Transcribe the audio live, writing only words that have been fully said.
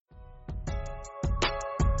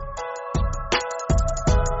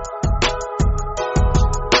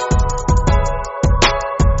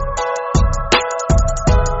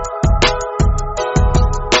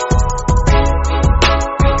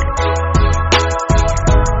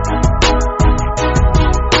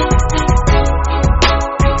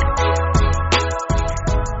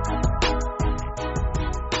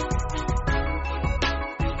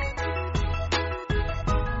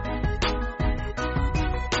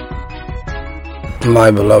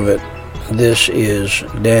My beloved, this is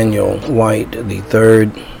Daniel White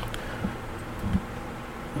III,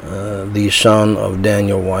 the son of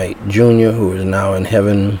Daniel White Jr., who is now in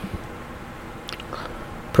heaven,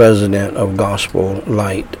 president of Gospel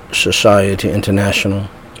Light Society International,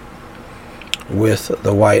 with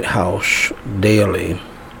the White House Daily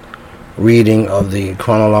reading of the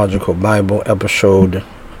Chronological Bible, episode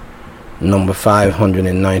number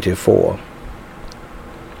 594.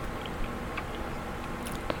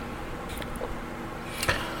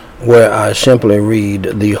 Where I simply read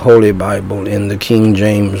the Holy Bible in the King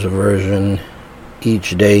James Version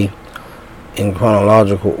each day in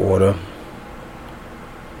chronological order.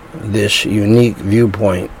 This unique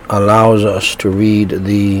viewpoint allows us to read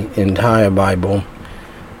the entire Bible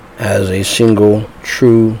as a single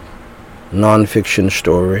true non-fiction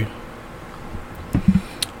story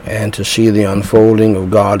and to see the unfolding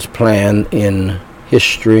of God's plan in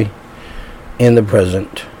history, in the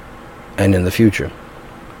present, and in the future.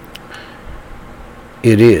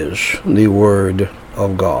 It is the Word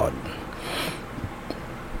of God.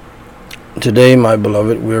 Today, my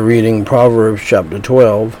beloved, we're reading Proverbs chapter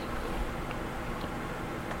 12,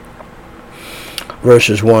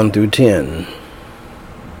 verses 1 through 10.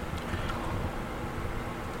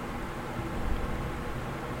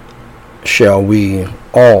 Shall we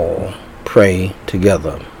all pray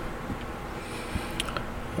together?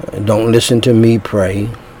 Don't listen to me pray.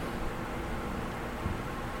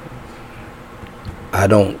 I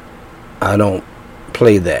don't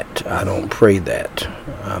play that. I don't pray that.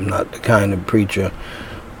 I'm not the kind of preacher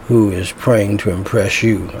who is praying to impress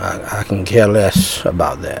you. I can care less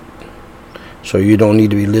about that. So you don't need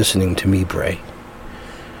to be listening to me pray.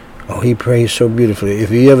 Oh, he prays so beautifully. If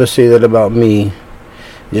you ever say that about me,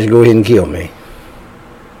 just go ahead and kill me.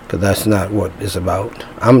 Because that's not what it's about.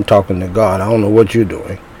 I'm talking to God. I don't know what you're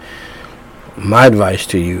doing. My advice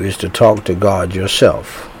to you is to talk to God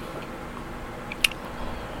yourself.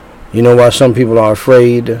 You know why some people are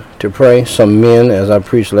afraid to pray? Some men, as I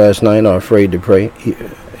preached last night, are afraid to pray,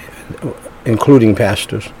 including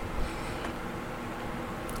pastors.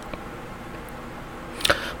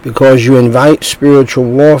 Because you invite spiritual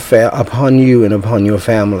warfare upon you and upon your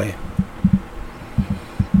family.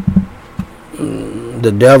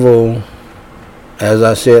 The devil, as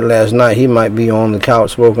I said last night, he might be on the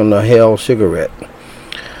couch smoking a hell cigarette.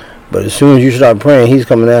 But as soon as you start praying, he's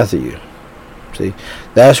coming after you. See,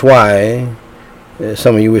 that's why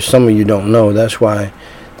some of you don't know. That's why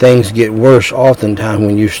things get worse oftentimes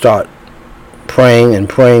when you start praying and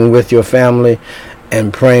praying with your family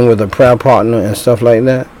and praying with a prayer partner and stuff like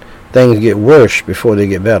that. Things get worse before they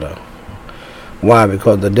get better. Why?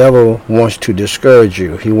 Because the devil wants to discourage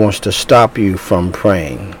you. He wants to stop you from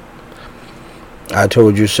praying. I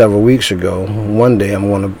told you several weeks ago, one day I'm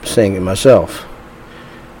going to sing it myself.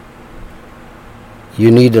 You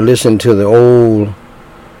need to listen to the old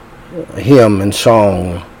hymn and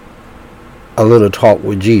song, A Little Talk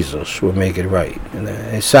with Jesus Will Make It Right. And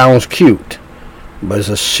it sounds cute, but it's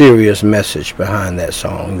a serious message behind that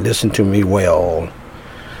song. Listen to me well.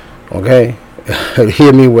 Okay?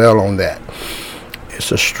 Hear me well on that.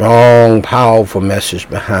 It's a strong, powerful message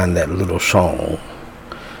behind that little song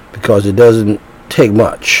because it doesn't take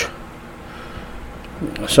much.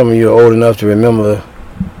 Some of you are old enough to remember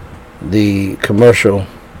the commercial,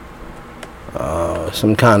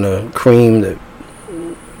 some kind of cream that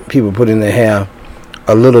people put in their hair,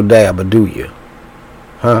 a little dab will do you.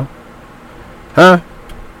 Huh?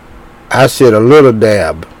 I said a little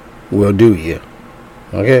dab will do you.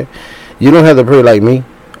 Okay? You don't have to pray like me.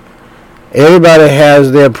 Everybody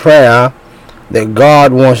has their prayer that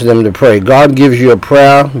God wants them to pray. God gives you a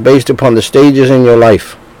prayer based upon the stages in your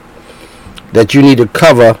life that you need to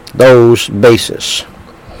cover those bases.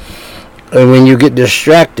 And when you get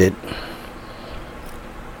distracted,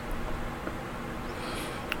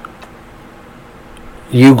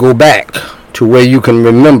 you go back to where you can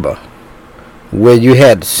remember, where you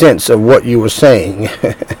had sense of what you were saying.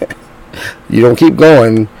 You don't keep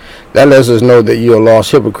going. That lets us know that you're a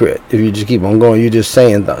lost hypocrite. If you just keep on going, you're just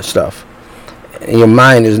saying that stuff. And your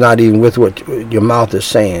mind is not even with what your mouth is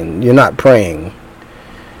saying. You're not praying.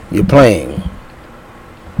 You're playing.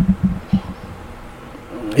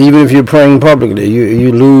 Even if you're praying publicly,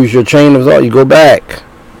 you lose your chain of thought. You go back.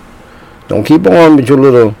 Don't keep on with your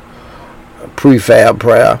little prefab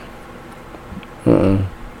prayer.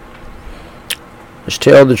 Just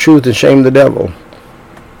tell the truth and shame the devil.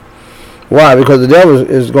 Why? Because the devil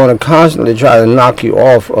is going to constantly try to knock you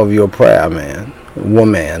off of your prayer, man,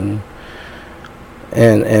 woman.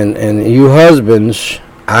 And you husbands,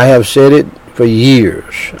 I have said it for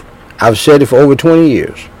years. I've said it for over 20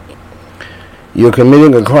 years. You're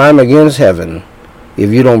committing a crime against heaven if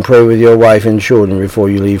you don't pray with your wife and children before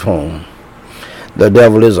you leave home. The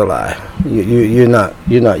devil is a lie. You're not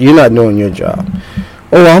doing your job.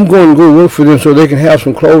 Oh, I'm going to go work for them so they can have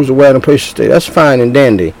some clothes to wear and a place to stay. That's fine and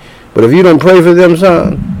dandy. But if you don't pray for them,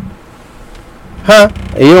 son,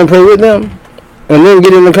 and you don't pray with them, and then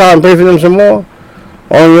get in the car and pray for them some more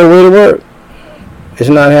on your way to work, it's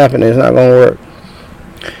not happening. It's not going to work.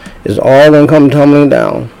 It's all going to come tumbling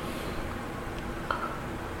down.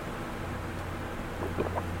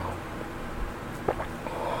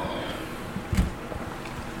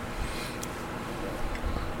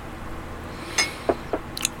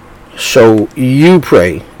 So you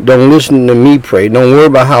pray. Don't listen to me pray. Don't worry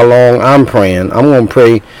about how long I'm praying. I'm going to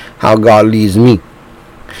pray how God leads me.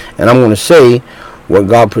 And I'm going to say what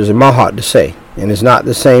God puts in my heart to say. And it's not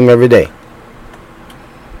the same every day.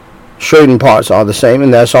 Certain parts are the same,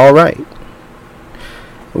 and that's all right.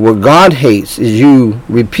 What God hates is you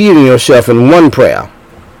repeating yourself in one prayer.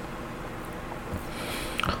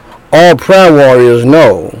 All prayer warriors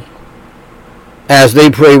know, as they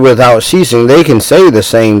pray without ceasing, they can say the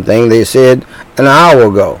same thing they said an hour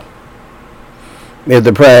ago if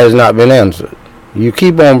the prayer has not been answered. You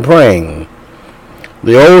keep on praying.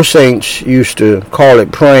 The old saints used to call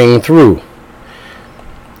it praying through.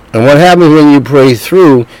 And what happens when you pray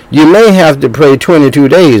through, you may have to pray 22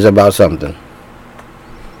 days about something.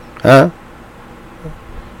 And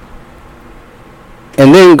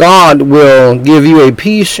then God will give you a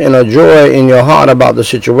peace and a joy in your heart about the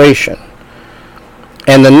situation.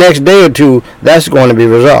 And the next day or two, that's going to be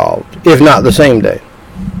resolved, if not the same day.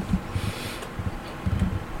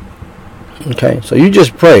 Okay, so you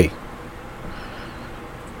just pray.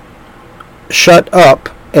 Shut up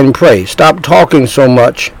and pray. Stop talking so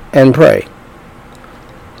much and pray.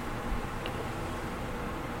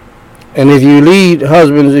 And if you lead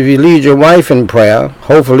husbands, if you lead your wife in prayer,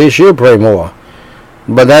 hopefully she'll pray more.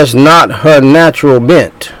 But that's not her natural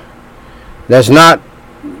bent. That's not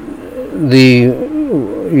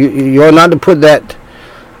you're not to put that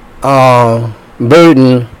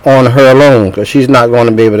burden on her alone, because she's not going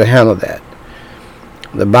to be able to handle that.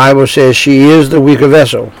 The Bible says she is the weaker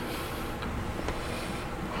vessel.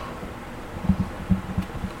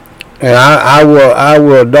 And I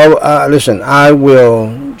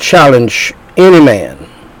will challenge any man,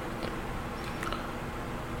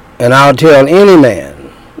 and I'll tell any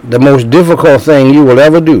man, the most difficult thing you will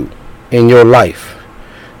ever do in your life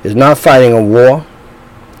is not fighting a war,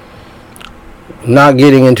 not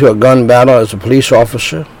getting into a gun battle as a police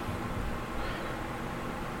officer.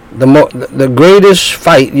 The greatest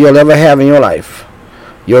fight you'll ever have in your life,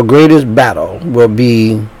 your greatest battle, will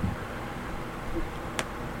be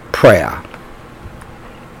prayer.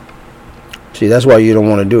 See, that's why you don't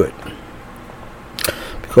want to do it.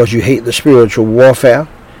 Because you hate the spiritual warfare.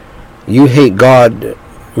 You hate God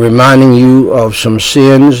reminding you of some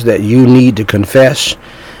sins that you need to confess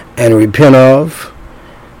and repent of.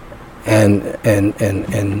 And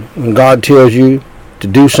when God tells you to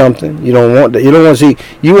do something, you don't want to see.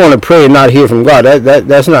 You want to pray and not hear from God.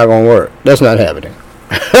 That's not going to work. That's not happening.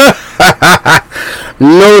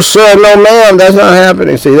 No sir, no ma'am, that's not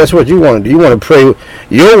happening. See, that's what you want to do. You want to pray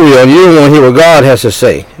your will, and you don't want to hear what God has to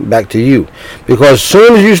say back to you. Because as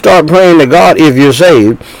soon as you start praying to God, if you're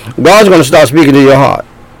saved, God's going to start speaking to your heart.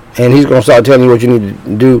 And he's going to start telling you what you need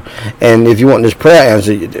to do. And if you want this prayer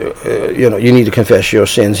answer, you need to confess your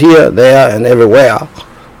sins here, there, and everywhere.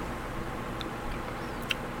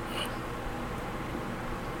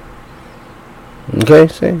 Okay,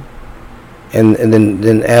 see? And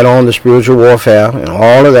then add on the spiritual warfare and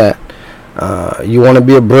all of that. You want to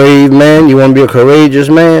be a brave man. You want to be a courageous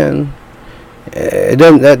man.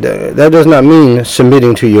 That does not mean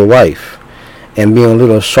submitting to your wife and being a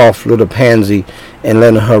little soft little pansy and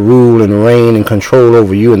letting her rule and reign and control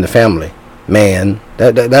over you and the family. Man,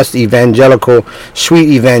 that's the evangelical, sweet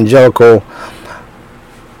evangelical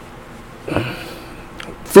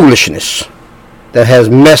foolishness that has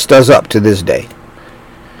messed us up to this day.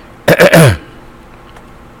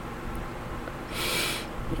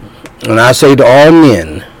 And I say to all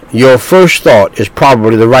men, your first thought is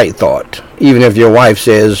probably the right thought, even if your wife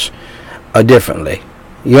says differently.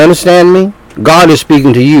 You understand me? God is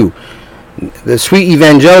speaking to you. The sweet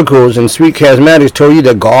evangelicals and sweet charismatics told you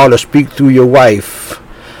that God will speak through your wife.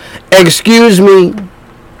 Excuse me.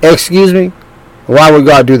 Why would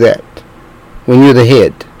God do that when you're the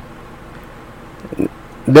head?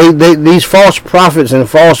 These false prophets and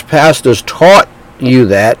false pastors taught you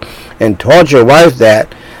that and taught your wife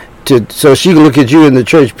that so she can look at you in the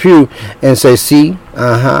church pew and say, see,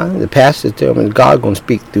 the pastor told me God's going to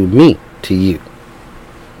speak through me to you.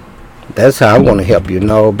 That's how I'm going to help you.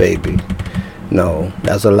 No, baby. No,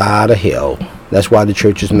 that's a lot of hell. That's why the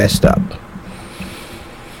church is messed up.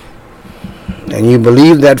 And you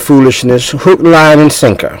believe that foolishness, hook, line, and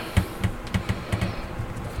sinker.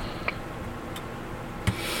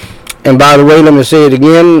 And by the way, let me say it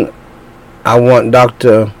again. I want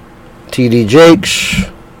Dr. T.D. Jakes,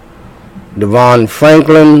 Devon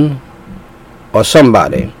Franklin, or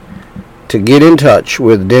somebody to get in touch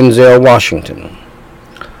with Denzel Washington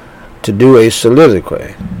to do a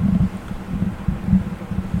soliloquy.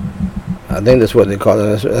 I think that's what they call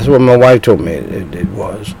it. That's what my wife told me it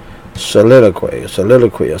was. Soliloquy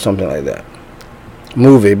or something like that.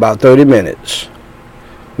 Movie, about 30 minutes,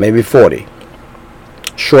 maybe 40.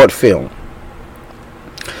 Short film.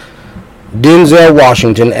 Denzel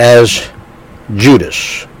Washington as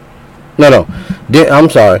Judas. I'm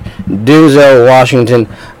sorry. Denzel Washington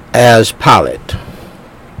as Pilate.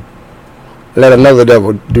 Let another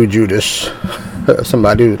devil do Judas.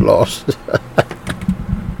 Somebody who's lost.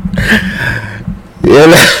 Yeah,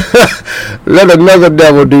 let another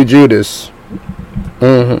devil do Judas.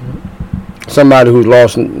 Somebody who's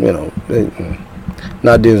lost, not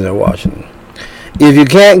Denzel Washington. If you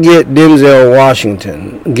can't get Denzel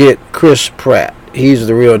Washington, get Chris Pratt. He's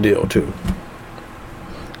the real deal too.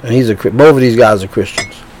 And both of these guys are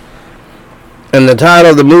Christians. And the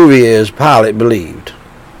title of the movie is Pilate Believed.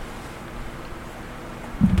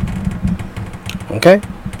 Okay?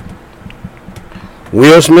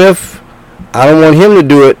 Will Smith, I don't want him to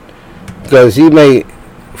do it because he may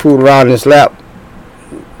fool around and slap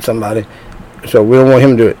somebody. So we don't want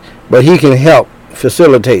him to do it. But he can help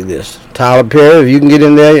facilitate this. Tyler Perry, if you can get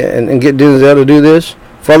in there and get Denzel to do this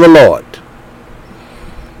for the Lord.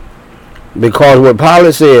 Because what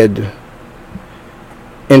Pilate said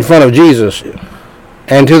in front of Jesus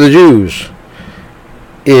and to the Jews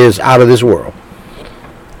is out of this world.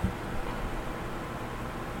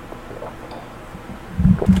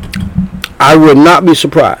 I would not be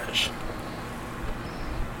surprised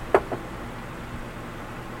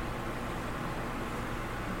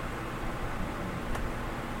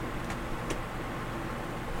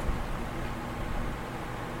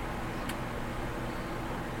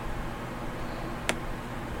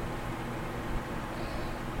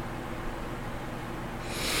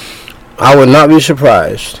I would not be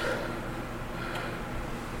surprised.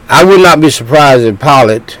 I would not be surprised if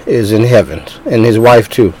Pilate is in heaven, and his wife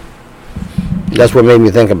too. That's what made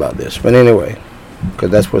me think about this. But anyway,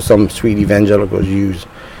 because that's what some sweet evangelicals use.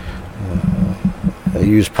 They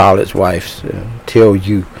use Pilate's wife to tell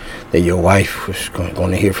you that your wife is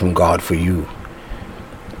going to hear from God for you.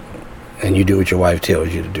 And you do what your wife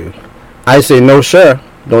tells you to do. I say, no, sir.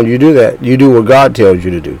 Don't you do that. You do what God tells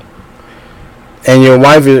you to do. And your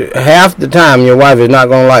wife is, half the time, your wife is not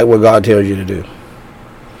going to like what God tells you to do.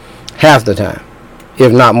 Half the time,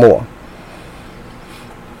 if not more.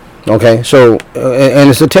 Okay, so, and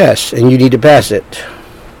it's a test, and you need to pass it.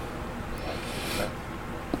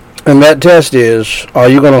 And that test is, are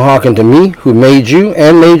you going to hearken to me, who made you,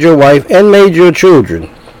 and made your wife, and made your children,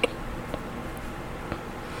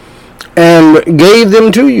 and gave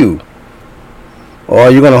them to you? Or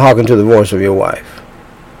are you going to hearken to the voice of your wife?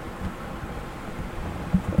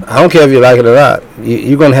 I don't care if you like it or not.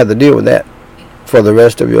 You're going to have to deal with that for the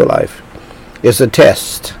rest of your life. It's a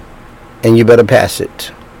test, and you better pass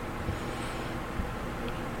it.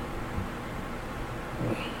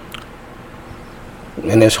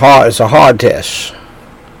 And it's hard. It's a hard test.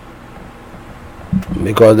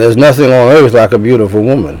 Because there's nothing on earth like a beautiful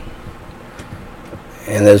woman.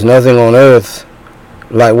 And there's nothing on earth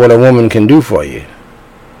like what a woman can do for you.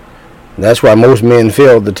 That's why most men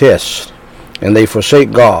fail the test. And they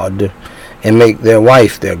forsake God and make their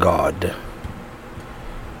wife their God.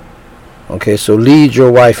 Okay, so lead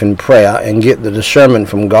your wife in prayer and get the discernment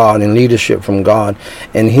from God and leadership from God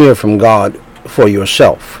and hear from God for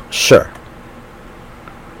yourself, sir.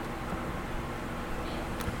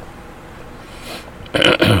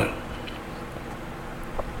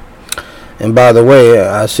 And by the way,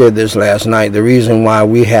 I said this last night, the reason why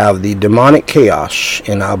we have the demonic chaos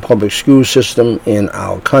in our public school system, in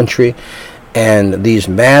our country, and these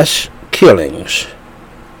mass killings,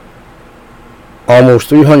 almost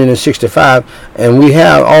 365, and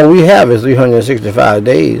all we have is 365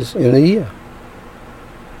 days in the year.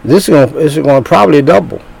 This is going to probably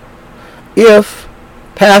double if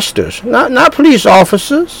pastors, not police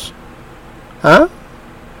officers, huh?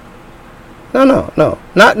 No,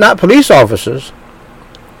 not police officers,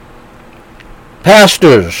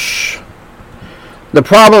 pastors. The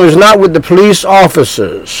problem is not with the police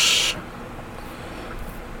officers.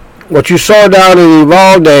 What you saw down in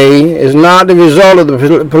Uvalde is not the result of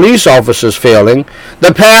the police officers failing.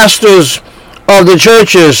 The pastors of the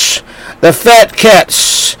churches, the fat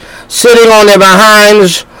cats sitting on their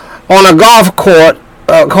behinds on a golf cart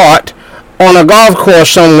on a golf course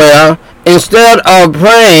somewhere, instead of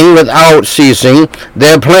praying without ceasing,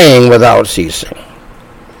 they're playing without ceasing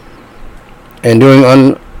and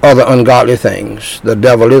doing other ungodly things. The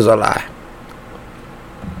devil is a lie.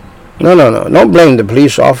 No. Don't blame the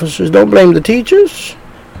police officers. Don't blame the teachers.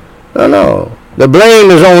 No. The blame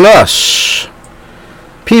is on us.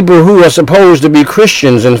 People who are supposed to be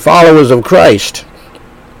Christians and followers of Christ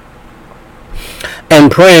and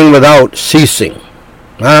praying without ceasing.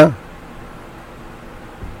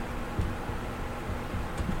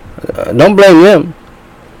 Don't blame them.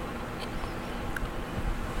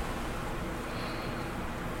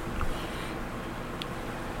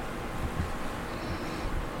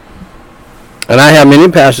 And I have many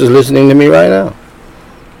pastors listening to me right now.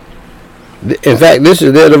 In fact, this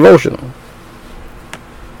is their devotional.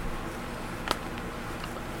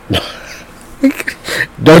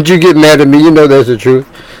 Don't you get mad at me. You know that's the truth.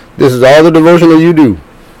 This is all the devotional you do.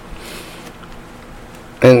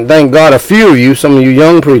 And thank God a few of you, some of you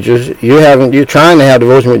young preachers, you're trying to have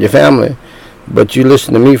devotion with your family, but you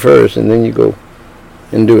listen to me first and then you go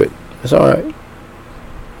and do it. That's all right.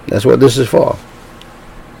 That's what this is for.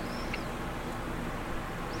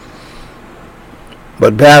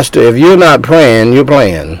 But Pastor, if you're not praying, you're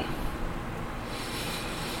playing.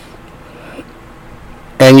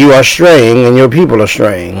 And you are straying, and your people are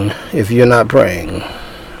straying if you're not praying.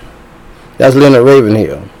 That's Leonard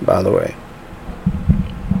Ravenhill, by the way.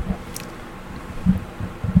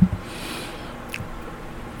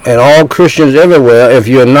 And all Christians everywhere, if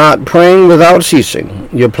you're not praying without ceasing,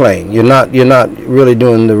 you're playing. You're not really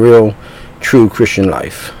doing the real, true Christian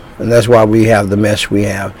life. And that's why we have the mess we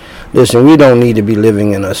have. Listen, we don't need to be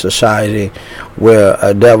living in a society where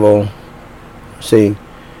a devil,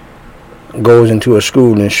 goes into a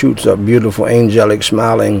school and shoots up beautiful, angelic,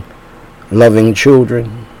 smiling, loving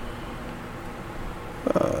children.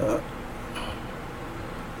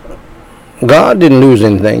 God didn't lose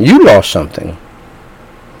anything. You lost something.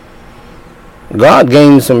 God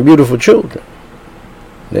gained some beautiful children.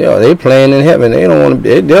 They playing in heaven. They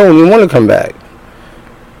don't even want to come back.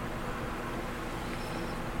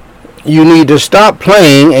 You need to stop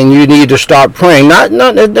playing and you need to start praying.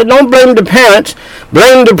 Don't blame the parents.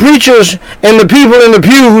 Blame the preachers and the people in the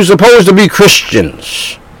pew who's supposed to be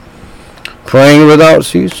Christians. Praying without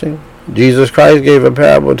ceasing. Jesus Christ gave a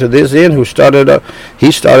parable to this end. He started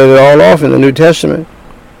it all off in the New Testament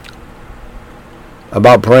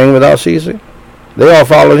about praying without ceasing. They all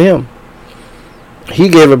followed him. He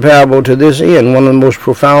gave a parable to this end, one of the most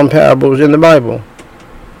profound parables in the Bible.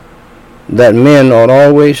 That men ought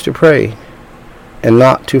always to pray and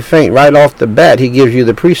not to faint. Right off the bat, he gives you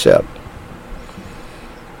the precept.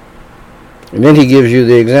 And then he gives you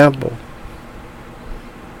the example.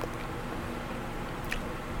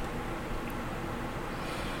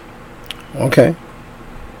 Okay.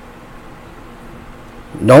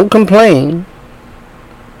 Don't complain.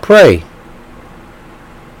 Pray.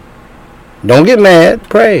 Don't get mad.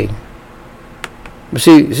 Pray.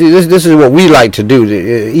 See, this is what we like to do,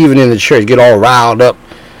 even in the church, get all riled up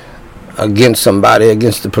against somebody,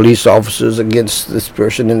 against the police officers, against this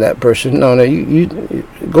person and that person. No, you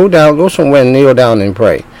go somewhere and kneel down and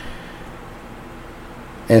pray.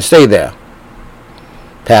 And stay there,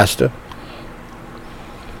 Pastor.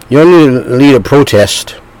 You don't need to lead a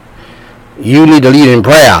protest. You need to lead in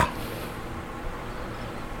prayer.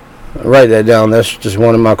 Write that down. That's just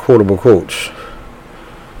one of my quotable quotes.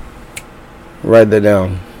 Write that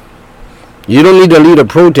down. You don't need to lead a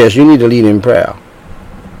protest. You need to lead in prayer.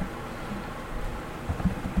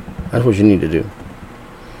 That's what you need to do.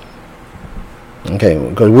 Okay,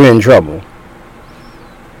 because we're in trouble.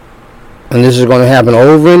 And this is going to happen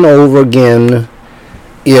over and over again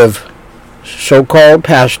if so-called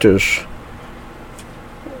pastors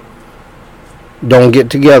don't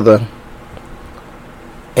get together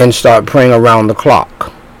and start praying around the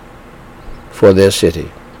clock for their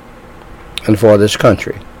city. And for this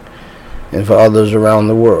country, and for others around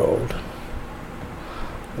the world.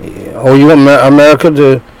 Oh, you want America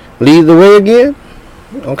to lead the way again?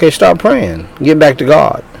 Okay, stop praying. Get back to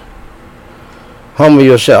God. Humble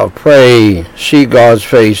yourself. Pray. Seek God's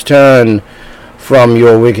face. Turn from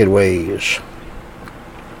your wicked ways.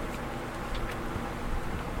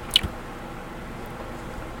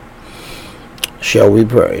 Shall we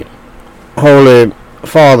pray? Holy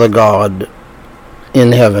Father God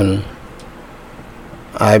in heaven,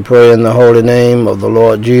 I pray in the holy name of the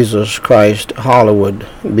Lord Jesus Christ, hallowed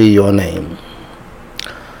be your name.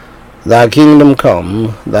 Thy kingdom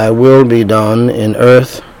come, thy will be done in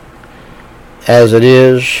earth as it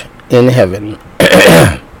is in heaven.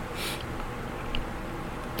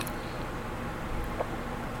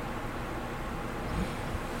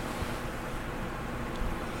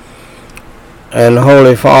 And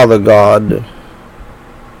Holy Father God,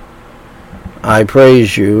 I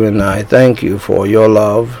praise you and I thank you for your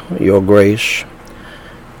love, your grace,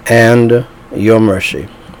 and your mercy.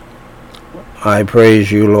 I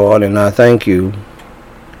praise you, Lord, and I thank you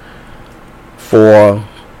for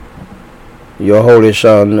your Holy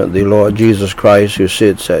Son, the Lord Jesus Christ, who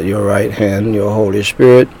sits at your right hand, your Holy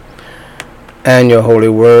Spirit, and your Holy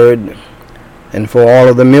Word, and for all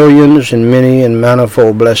of the millions and many and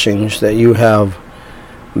manifold blessings that you have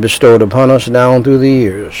bestowed upon us down through the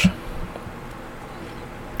years.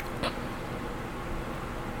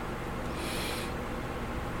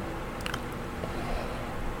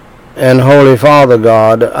 And Holy Father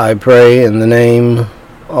God, I pray in the name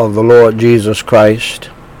of the Lord Jesus Christ.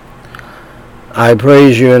 I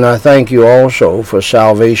praise you and I thank you also for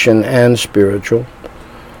salvation and spiritual,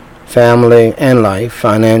 family and life,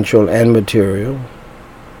 financial and material,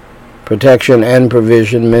 protection and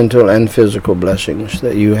provision, mental and physical blessings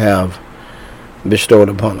that you have bestowed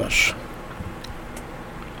upon us.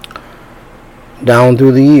 Down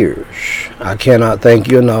through the years, I cannot thank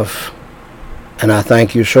you enough, and I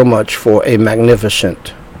thank you so much for a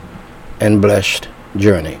magnificent and blessed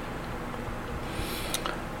journey.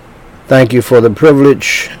 Thank you for the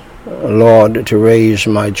privilege, Lord, to raise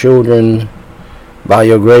my children by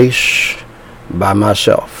your grace, by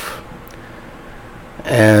myself.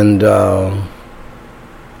 And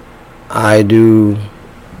I do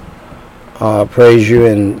praise you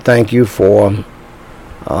and thank you for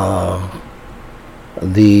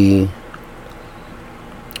the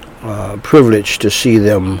privilege to see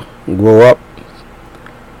them grow up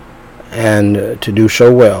and to do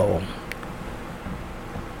so well.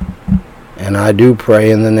 And I do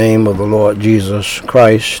pray in the name of the Lord Jesus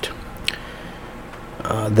Christ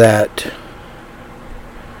that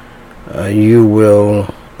you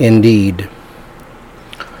will indeed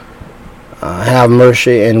have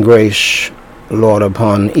mercy and grace, Lord,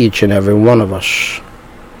 upon each and every one of us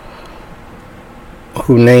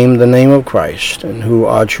who name the name of Christ and who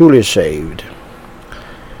are truly saved.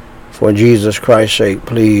 For Jesus Christ's sake,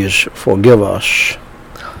 please forgive us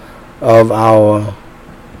of our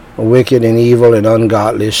wicked and evil and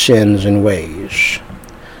ungodly sins and ways.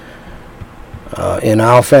 In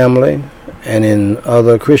our family and in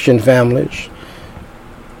other Christian families,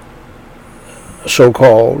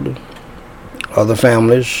 so-called other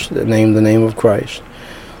families that name the name of Christ.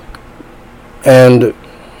 And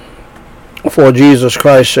for Jesus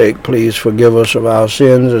Christ's sake, please forgive us of our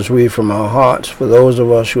sins as we from our hearts. For those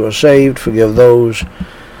of us who are saved, forgive those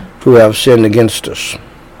who have sinned against us.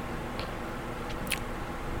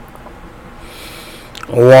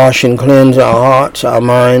 Wash and cleanse our hearts, our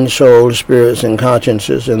minds, souls, spirits, and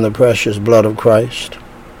consciences in the precious blood of Christ.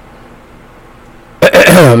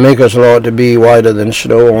 Make us, Lord, to be whiter than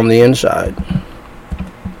snow on the inside.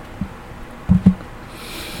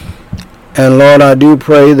 And Lord, I do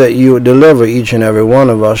pray that you would deliver each and every one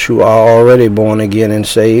of us who are already born again and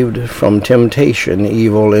saved from temptation,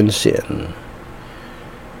 evil, and sin.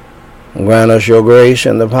 Grant us your grace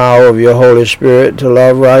and the power of your Holy Spirit to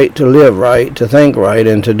love right, to live right, to think right,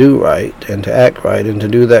 and to do right, and to act right, and to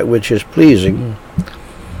do that which is pleasing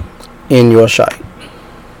in your sight.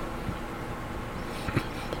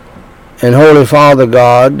 And Holy Father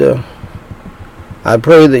God, I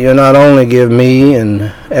pray that you not only give me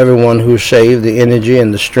and everyone who's saved the energy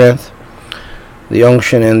and the strength, the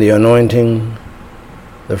unction and the anointing,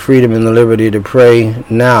 the freedom and the liberty to pray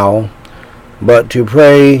now, but to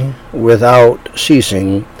pray without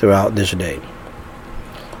ceasing throughout this day.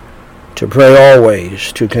 To pray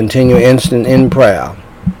always, to continue instant in prayer,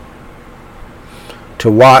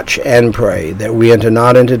 to watch and pray, that we enter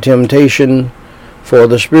not into temptation, for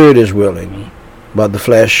the spirit is willing, but the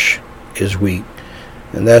flesh is weak.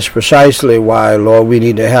 And that's precisely why, Lord, we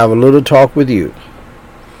need to have a little talk with you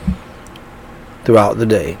throughout the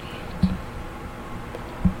day.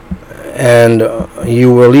 And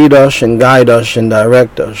you will lead us and guide us and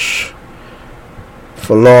direct us.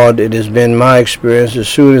 For, Lord, it has been my experience, as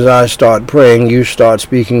soon as I start praying, you start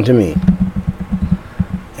speaking to me.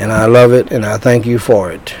 And I love it, and I thank you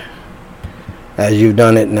for it, as you've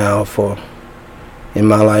done it now in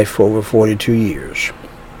my life for over 42 years.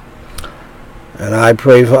 And I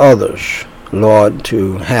pray for others, Lord,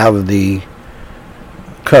 to have the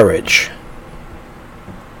courage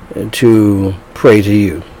to pray to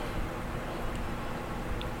you.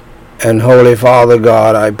 And Holy Father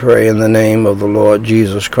God, I pray in the name of the Lord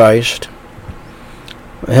Jesus Christ,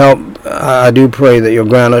 I do pray that you'll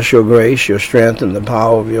grant us your grace, your strength, and the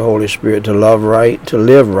power of your Holy Spirit to love right, to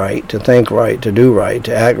live right, to think right, to do right,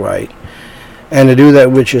 to act right, and to do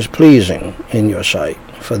that which is pleasing in your sight.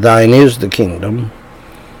 For thine is the kingdom,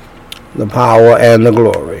 the power, and the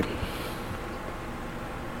glory.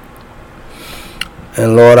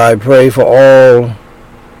 And Lord, I pray for all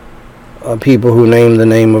people who name the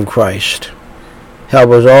name of Christ.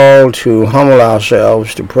 Help us all to humble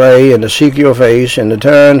ourselves, to pray and to seek your face, and to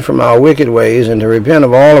turn from our wicked ways, and to repent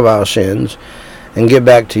of all of our sins, and get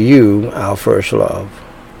back to you, our first love.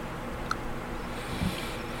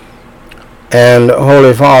 And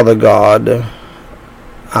Holy Father God,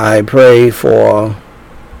 I pray for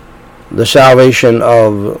the salvation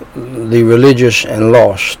of the religious and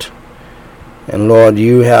lost. And Lord,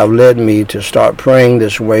 you have led me to start praying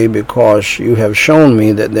this way because you have shown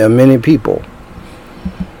me that there are many people,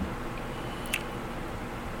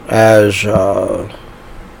 as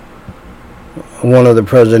one of the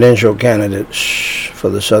presidential candidates for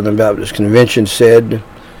the Southern Baptist Convention said,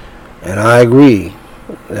 and I agree,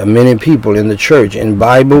 there are many people in the church, in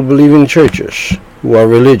Bible-believing churches, who are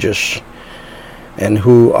religious and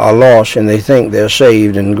who are lost, and they think they're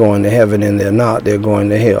saved and going to heaven, and they're not. They're going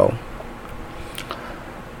to hell.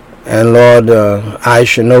 And Lord, I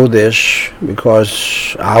should know this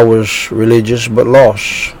because I was religious but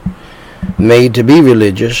lost. Made to be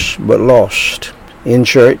religious but lost. In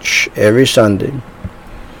church every Sunday.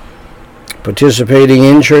 Participating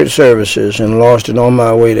in church services and lost it on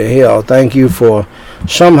my way to hell. Thank you for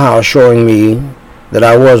somehow showing me that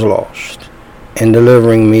I was lost and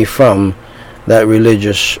delivering me from that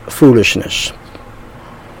religious foolishness.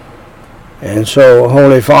 And so,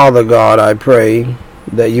 Holy Father God, I pray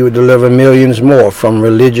that you would deliver millions more from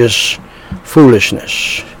religious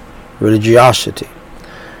foolishness, religiosity,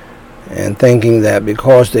 and thinking that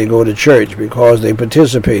because they go to church, because they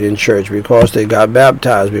participate in church, because they got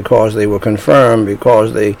baptized, because they were confirmed,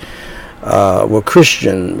 because they were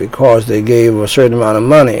Christian, because they gave a certain amount of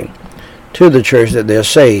money to the church, that they're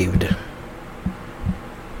saved.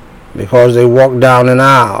 Because they walked down an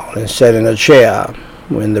aisle and sat in a chair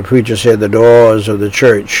when the preacher said the doors of the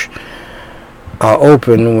church are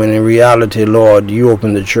open, when in reality, Lord, you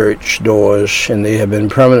opened the church doors, and they have been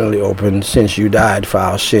permanently open since you died for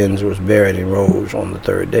our sins, was buried, and rose on the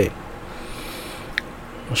third day,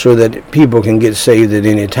 so that people can get saved at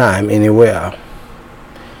any time, anywhere,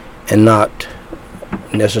 and not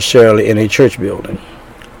necessarily in a church building.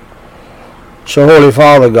 So, Holy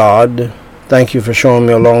Father God, thank you for showing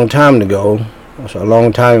me a long time ago,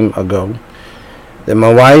 that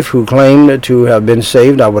my wife, who claimed to have been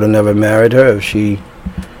saved, I would have never married her if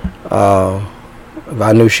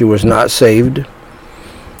I knew she was not saved.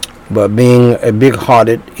 But being a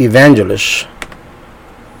big-hearted evangelist,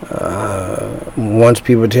 once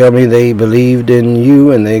people tell me they believed in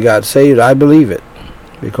you and they got saved, I believe it,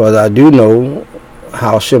 because I do know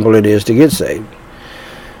how simple it is to get saved.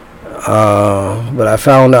 But I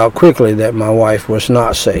found out quickly that my wife was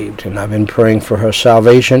not saved, and I've been praying for her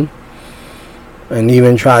salvation, and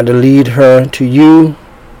even tried to lead her to you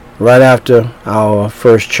right after our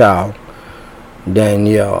first child,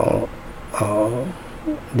 Daniela,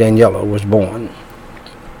 was born.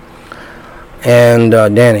 And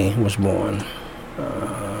Danny was born.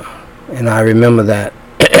 And I remember that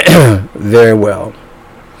very well.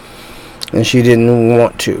 And she didn't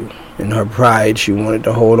want to. In her pride, she wanted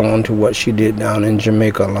to hold on to what she did down in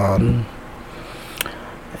Jamaica alone.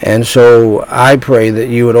 And so I pray that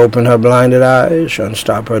you would open her blinded eyes,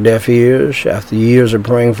 unstop her deaf ears. After years of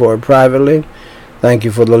praying for her privately, thank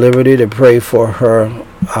you for the liberty to pray for her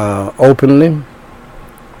openly,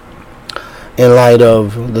 in light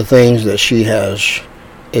of the things that she has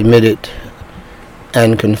admitted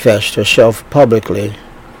and confessed herself publicly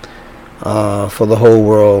for the whole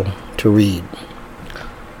world to read.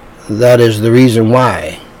 That is the reason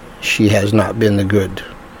why she has not been the good,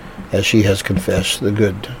 as she has confessed, the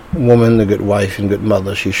good woman, the good wife, and good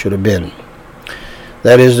mother she should have been.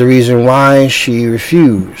 That is the reason why she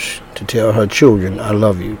refused to tell her children, I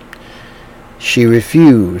love you. She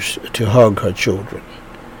refused to hug her children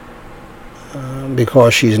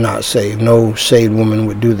because she's not saved. No saved woman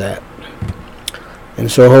would do that. And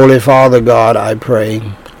so, Holy Father God, I pray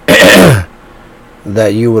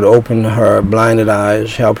that you would open her blinded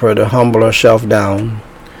eyes, help her to humble herself down,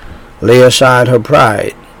 lay aside her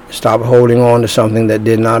pride, stop holding on to something that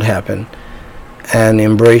did not happen, and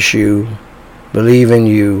embrace you, believe in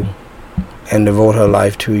you, and devote her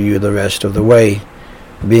life to you the rest of the way,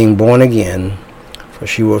 being born again, for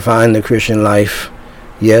she will find the Christian life,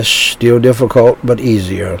 yes, still difficult, but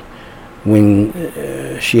easier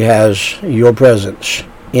when she has your presence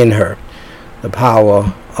in her, the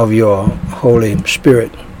power of your Holy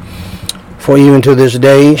Spirit. For even to this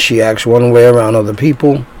day, she acts one way around other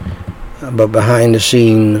people, but behind the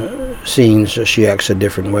scenes, she acts a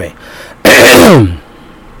different way.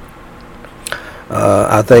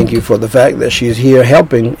 I thank you for the fact that she's here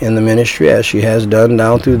helping in the ministry as she has done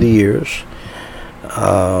down through the years.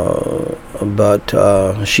 But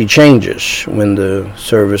she changes when the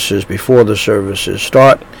services, before the services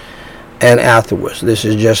start and afterwards. This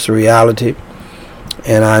is just the reality.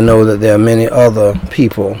 And I know that there are many other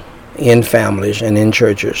people in families and in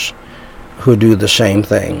churches who do the same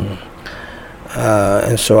thing.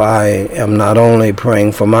 And so I am not only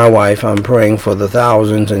praying for my wife, I'm praying for the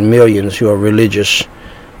thousands and millions who are religious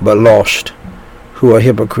but lost, who are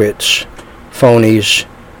hypocrites, phonies,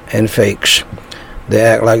 and fakes. They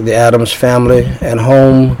act like the Addams family at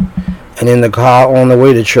home and in the car on the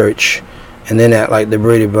way to church, and then act like the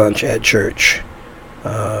Brady Bunch at church.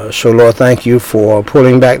 So Lord, thank you for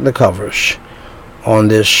pulling back the covers on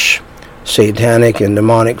this satanic and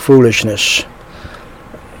demonic foolishness.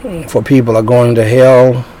 For people are going to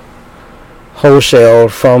hell wholesale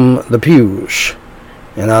from the pews.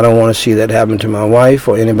 And I don't want to see that happen to my wife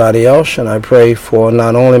or anybody else. And I pray for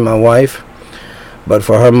not only my wife, but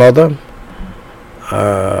for her mother,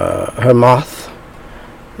 her moth,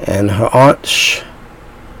 and her aunts,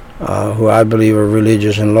 who I believe are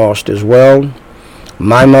religious and lost as well.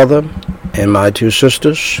 My mother and my two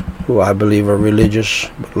sisters, who I believe are religious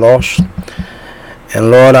but lost. And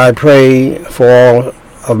Lord, I pray for all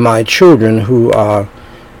of my children who are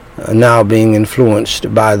now being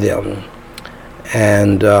influenced by them.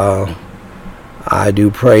 And I do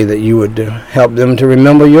pray that you would help them to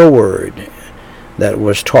remember your word that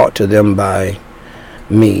was taught to them by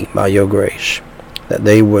me, by your grace, that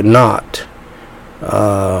they would not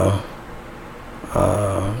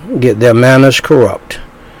get their manners corrupt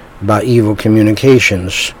by evil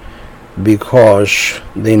communications because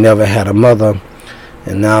they never had a mother,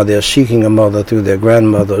 and now they're seeking a mother through their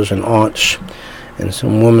grandmothers and aunts and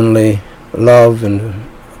some womanly love and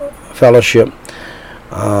fellowship.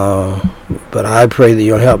 But I pray that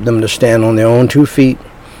you'll help them to stand on their own 2 feet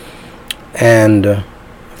and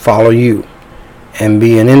follow you and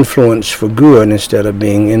be an influence for good instead of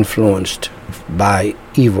being influenced by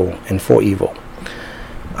evil and for evil.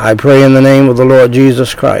 I pray in the name of the Lord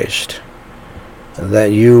Jesus Christ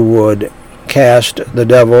that you would cast the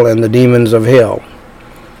devil and the demons of hell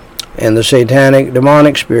and the satanic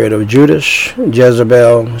demonic spirit of Judas,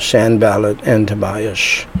 Jezebel, Sanballat, and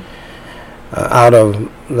Tobias out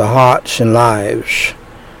of the hearts and lives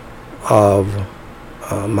of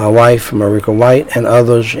my wife, Marika White, and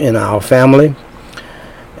others in our family,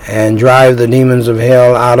 and drive the demons of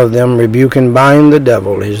hell out of them, rebuke and bind the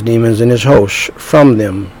devil, his demons and his hosts from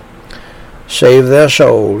them, save their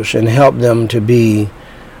souls, and help them to be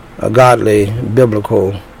a godly,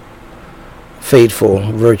 biblical, faithful,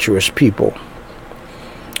 virtuous people,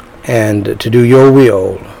 and to do your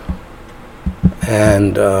will,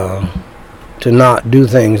 and to not do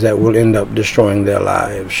things that will end up destroying their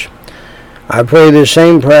lives. I pray this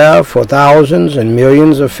same prayer for thousands and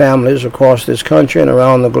millions of families across this country and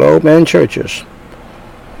around the globe, and churches.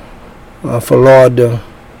 For Lord,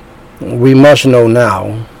 we must know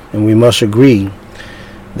now, and we must agree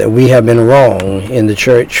that we have been wrong in the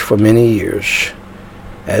church for many years,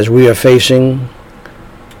 as we are facing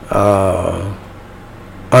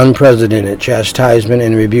unprecedented chastisement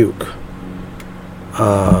and rebuke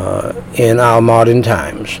in our modern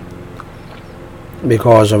times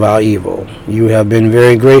because of our evil. You have been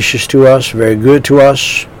very gracious to us, very good to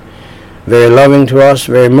us, very loving to us,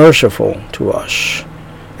 very merciful to us,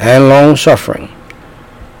 and long-suffering.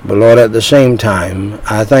 But Lord, at the same time,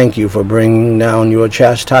 I thank you for bringing down your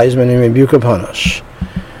chastisement and rebuke upon us.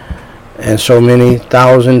 And so many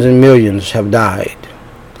thousands and millions have died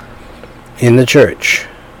in the church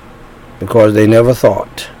because they never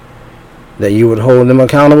thought that you would hold them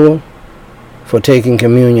accountable for taking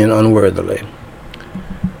communion unworthily.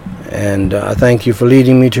 And I thank you for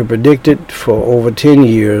leading me to predict it for over 10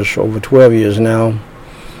 years, over 12 years now.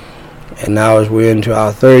 And now as we're into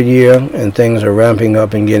our 3rd year and things are ramping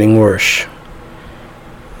up and getting worse.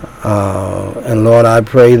 And Lord, I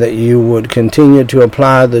pray that you would continue to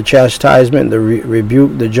apply the chastisement, the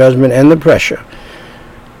rebuke, the judgment, and the pressure.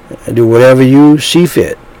 Do whatever you see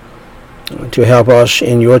fit to help us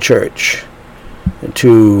in your church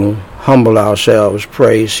to humble ourselves,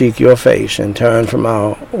 pray, seek your face, and turn from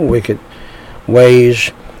our wicked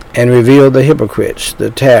ways and reveal the hypocrites, the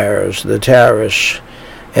tares, the terrorists,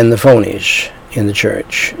 and the phonies in the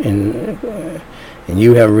church. And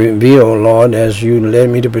you have revealed, Lord, as you led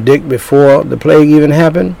me to predict before the plague even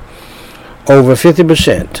happened, over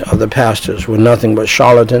 50% of the pastors were nothing but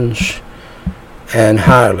charlatans and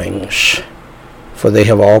hirelings, for they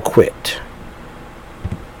have all quit.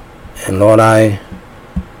 And Lord, I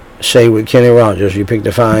say with Kenny Rogers, you picked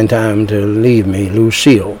a fine time to leave me,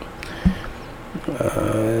 Lucille.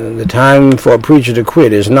 The time for a preacher to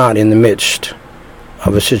quit is not in the midst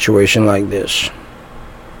of a situation like this.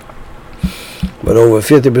 But over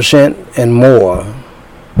 50% and more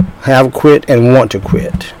have quit and want to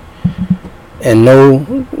quit. And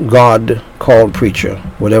no God-called preacher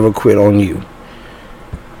would ever quit on you,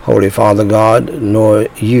 Holy Father God, nor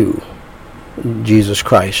you, Jesus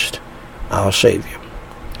Christ, our Savior.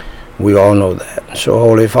 We all know that. So,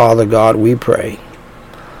 Holy Father God, we pray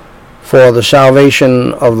for the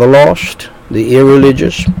salvation of the lost, the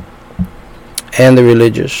irreligious, and the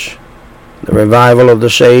religious, the revival of the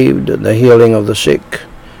saved, the healing of the sick,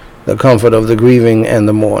 the comfort of the grieving and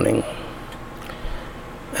the mourning.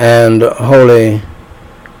 And Holy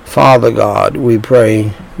Father God, we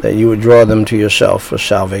pray that you would draw them to yourself for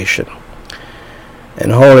salvation.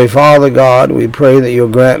 And Holy Father God, we pray that you'll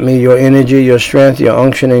grant me your energy, your strength, your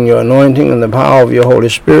unction, and your anointing, and the power of your Holy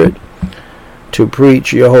Spirit to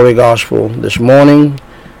preach your holy gospel this morning.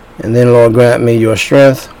 And then, Lord, grant me your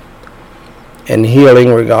strength and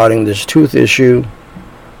healing regarding this tooth issue,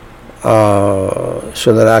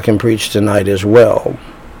 so that I can preach tonight as well.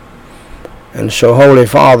 And so, Holy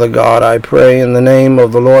Father God, I pray in the name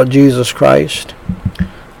of the Lord Jesus Christ,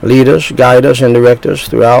 lead us, guide us, and direct us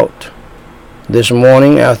throughout this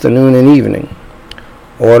morning, afternoon, and evening.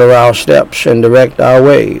 Order our steps and direct our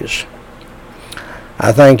ways.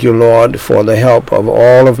 I thank you, Lord, for the help of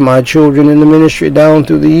all of my children in the ministry down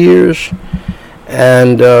through the years,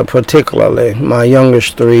 and particularly my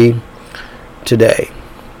youngest three today.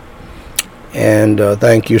 And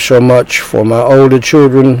thank you so much for my older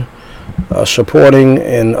children supporting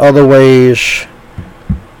in other ways,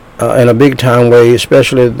 in a big-time way,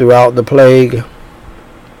 especially throughout the plague,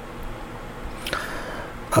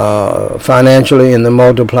 financially, in the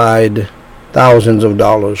multiplied thousands of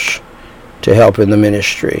dollars to help in the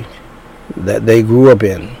ministry that they grew up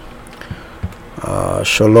in.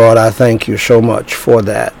 So, Lord, I thank you so much for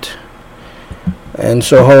that. And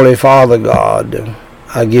so, Holy Father God,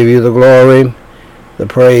 I give you the glory, the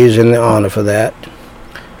praise, and the honor for that.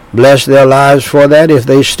 Bless their lives for that if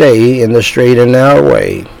they stay in the straight and narrow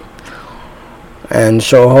way. And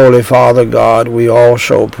so, Holy Father God, we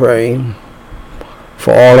also pray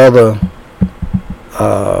for all other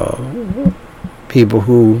people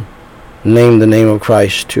who name the name of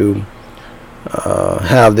Christ to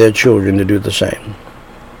have their children to do the same.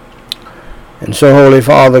 And so, Holy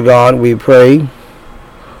Father God, we pray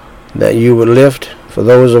that you would lift, for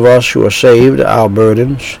those of us who are saved, our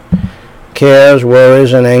burdens, cares,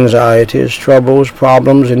 worries, and anxieties, troubles,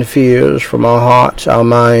 problems, and fears from our hearts, our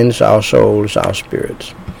minds, our souls, our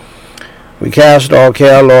spirits. We cast all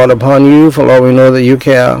care, Lord, upon you, for, Lord, we know that you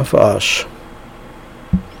care for us.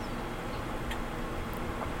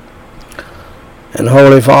 And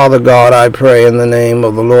Holy Father God, I pray in the name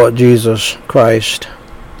of the Lord Jesus Christ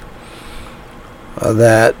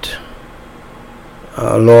that,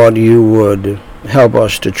 Lord, you would help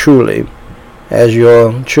us to truly, as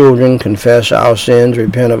your children, confess our sins,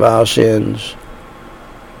 repent of our sins,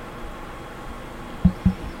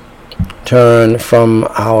 turn from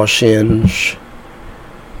our sins,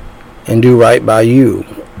 and do right by you,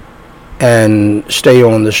 and stay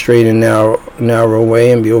on the straight and narrow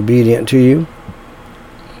way and be obedient to you.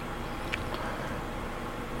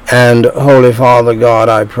 And Holy Father God,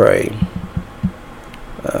 I pray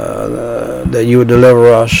that you would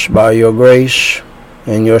deliver us by your grace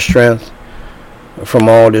and your strength from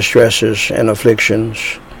all distresses and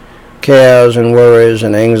afflictions, cares and worries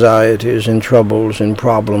and anxieties and troubles and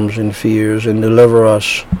problems and fears, and deliver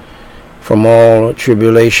us from all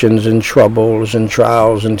tribulations and troubles and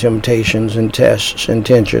trials and temptations and tests and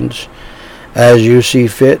tensions as you see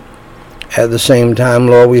fit. At the same time,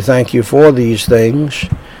 Lord, we thank you for these things,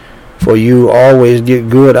 for you always get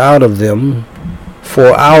good out of them for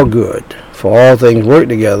our good. For all things work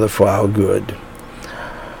together for our good.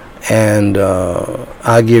 And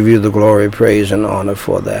I give you the glory, praise, and honor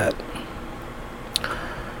for that.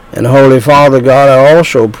 And Holy Father God, I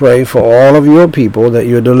also pray for all of your people that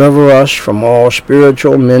you deliver us from all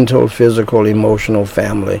spiritual, mental, physical, emotional,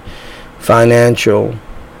 family, financial,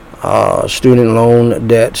 student loan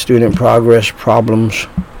debt, student progress problems.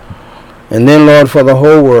 And then, Lord, for the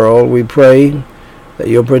whole world, we pray that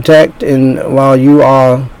you'll protect while you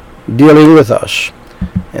are dealing with us.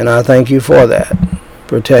 And I thank you for that.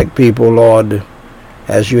 Protect people, Lord,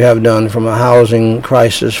 as you have done from a housing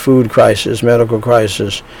crisis, food crisis, medical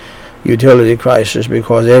crisis, utility crisis,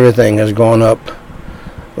 because everything has gone up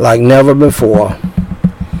like never before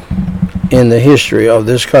in the history of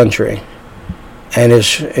this country. And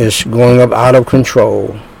it's going up out of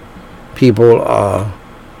control. People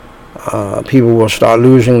will start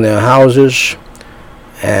losing their houses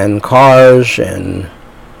and cars, and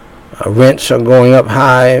rents are going up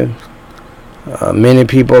high. Many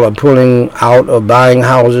people are pulling out of buying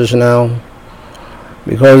houses now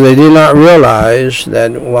because they did not realize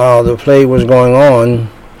that while the plague was going on,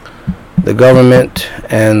 the government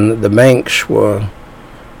and the banks were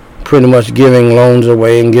pretty much giving loans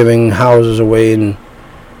away and giving houses away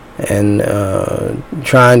and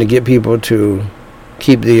trying to get people to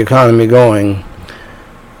keep the economy going.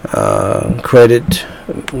 Credit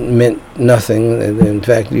meant nothing. In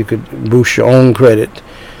fact, you could boost your own credit,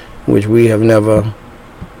 which we have never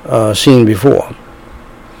seen before.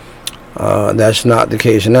 That's not the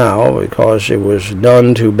case now, because it was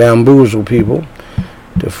done to bamboozle people,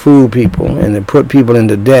 to fool people, and to put people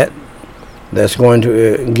into debt that's going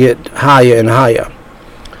to get higher and higher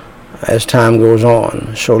as time goes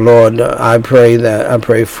on. So, Lord, I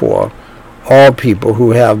pray for all people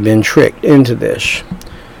who have been tricked into this,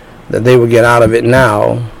 that they will get out of it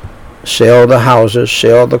now, sell the houses,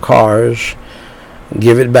 sell the cars,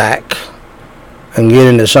 give it back, and get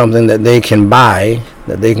into something that they can buy,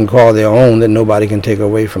 that they can call their own, that nobody can take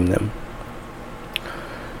away from them.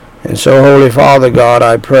 And so, Holy Father God,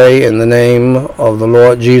 I pray in the name of the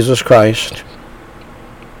Lord Jesus Christ,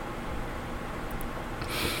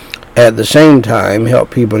 at the same time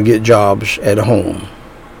help people to get jobs at home,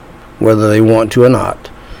 whether they want to or not,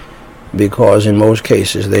 because in most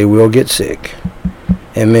cases they will get sick,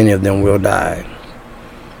 and many of them will die.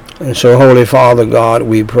 And so, Holy Father God,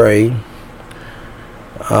 we pray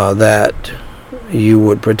that you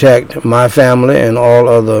would protect my family and all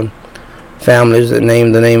other families that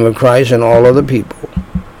name the name of Christ, and all other people.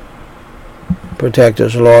 Protect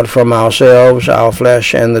us, Lord, from ourselves, our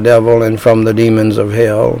flesh, and the devil, and from the demons of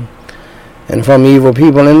hell, and from evil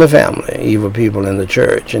people in the family, evil people in the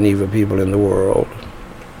church, and evil people in the world.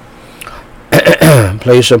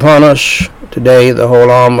 Place upon us today the whole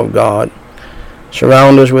arm of God.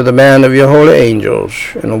 Surround us with a band of your holy angels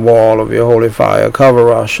and a wall of your holy fire.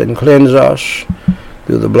 Cover us and cleanse us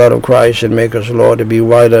through the blood of Christ, and make us, Lord, to be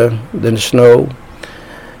whiter than snow.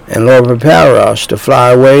 And, Lord, prepare us to fly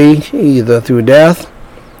away either through death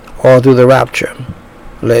or through the rapture.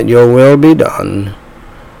 Let your will be done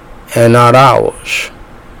and not ours.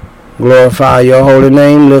 Glorify your holy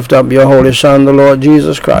name. Lift up your holy Son, the Lord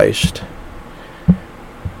Jesus Christ.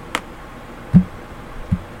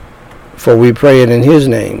 For we pray it in his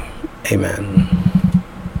name. Amen.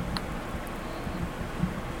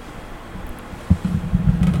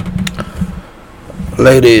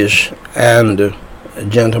 Ladies and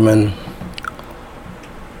gentlemen,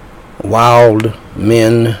 wild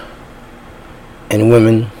men and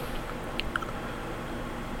women,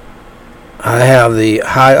 I have the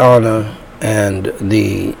high honor and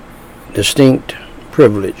the distinct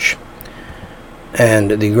privilege and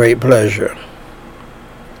the great pleasure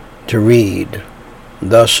to read,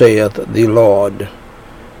 Thus saith the Lord,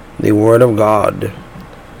 the Word of God,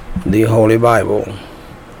 the Holy Bible,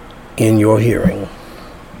 in your hearing.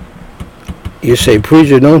 You say,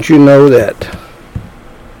 preacher, don't you know that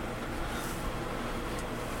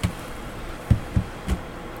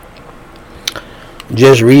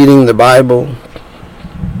just reading the Bible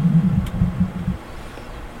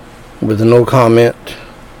with no comment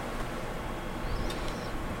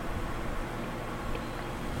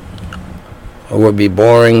would be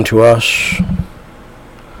boring to us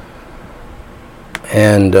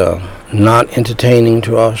and not entertaining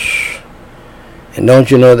to us? And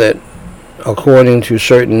don't you know that according to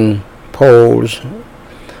certain polls,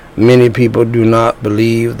 many people do not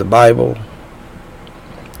believe the Bible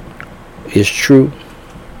is true?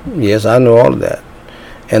 Yes, I know all of that.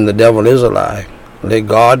 And the devil is a lie. Let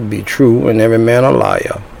God be true and every man a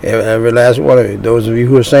liar. Every last one of you. Those of you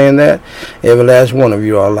who are saying that, every last one of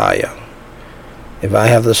you are a liar. If I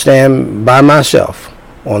have to stand by myself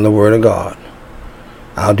on the Word of God,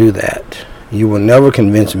 I'll do that. You will never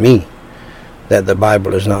convince me that the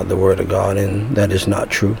Bible is not the Word of God and that is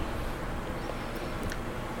not true.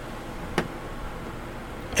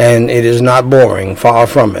 And it is not boring, far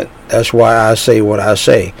from it. That's why I say what I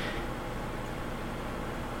say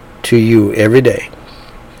to you every day.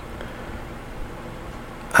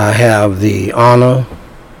 I have the honor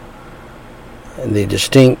the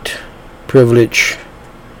distinct privilege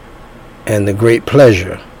and the great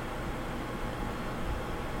pleasure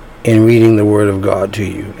in reading the Word of God to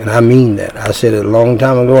you. And I mean that. I said it a long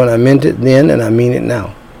time ago, and I meant it then, and I mean it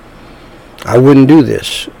now. I wouldn't do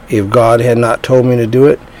this if God had not told me to do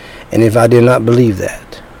it, and if I did not believe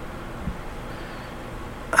that.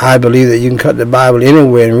 I believe that you can cut the Bible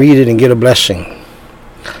anywhere and read it and get a blessing.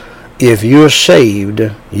 If you're saved,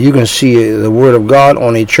 you can see the Word of God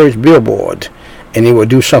on a church billboard, and it will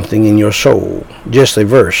do something in your soul. Just a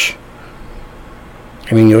verse.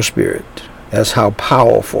 In your spirit. That's how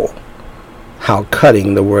powerful, how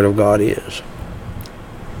cutting the Word of God is.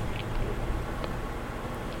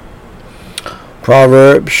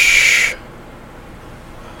 Proverbs.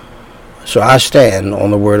 So I stand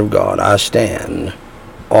on the Word of God. I stand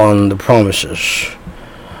on the promises,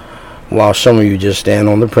 while some of you just stand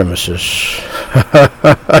on the premises.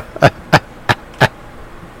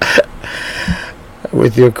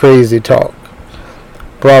 With your crazy talk.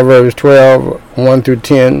 Proverbs 12, 1 through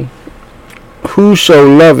 10. Whoso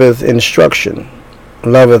loveth instruction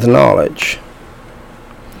loveth knowledge,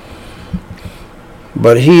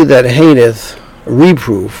 but he that hateth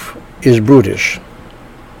reproof is brutish.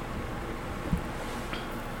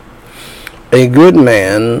 A good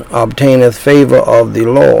man obtaineth favor of the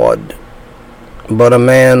Lord, but a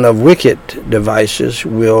man of wicked devices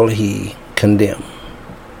will he condemn.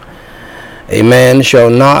 A man shall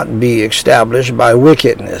not be established by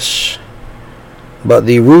wickedness, but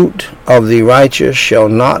the root of the righteous shall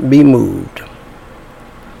not be moved.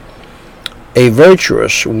 A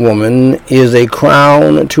virtuous woman is a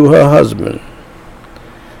crown to her husband,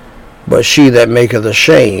 but she that maketh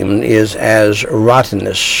ashamed is as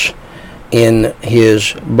rottenness in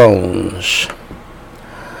his bones.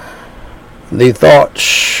 The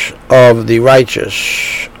thoughts of the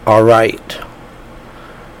righteous are right.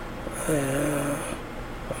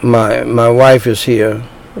 My wife is here,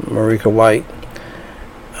 Marika White,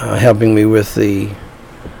 helping me with the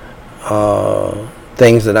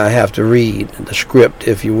things that I have to read, the script,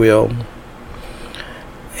 if you will.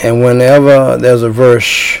 And whenever there's a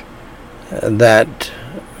verse that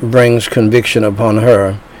brings conviction upon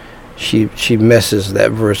her, she messes that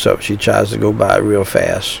verse up. She tries to go by it real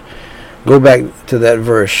fast. Go back to that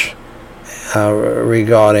verse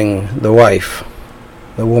regarding the wife,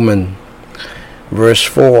 the woman. Verse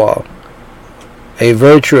 4. A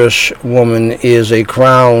virtuous woman is a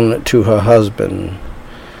crown to her husband,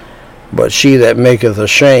 but she that maketh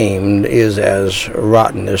ashamed is as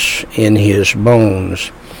rottenness in his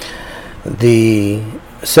bones. The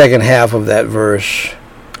second half of that verse,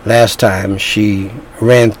 last time she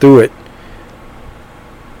ran through it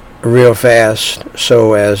real fast,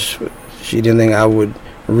 so as she didn't think I would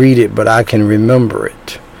read it, but I can remember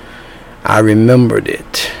it. I remembered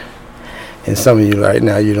it. And some of you right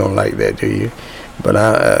now, you don't like that, do you? But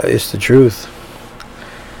it's the truth.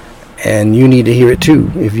 And you need to hear it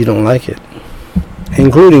too if you don't like it.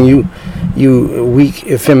 Including you weak,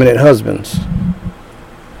 effeminate husbands.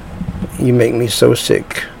 You make me so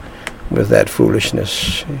sick with that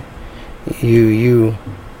foolishness. You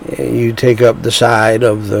take up the side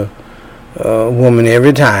of the woman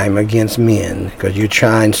every time against men because you're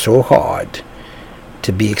trying so hard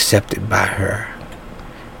to be accepted by her.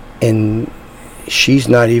 And she's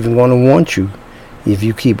not even going to want you if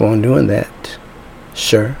you keep on doing that,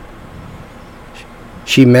 sir.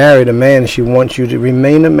 She married a man and she wants you to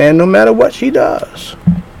remain a man no matter what she does.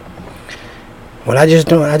 Well, I just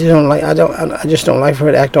don't like for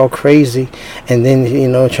her to act all crazy and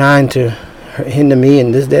then, trying to hinder me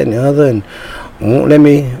and this, that, and the other and won't let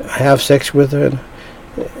me have sex with her.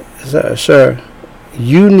 Sir,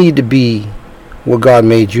 you need to be what God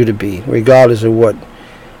made you to be, regardless of what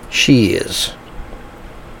she is.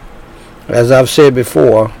 As I've said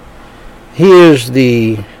before, here's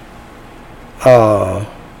the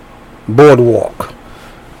boardwalk,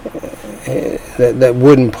 that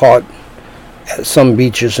wooden part at some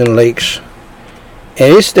beaches and lakes,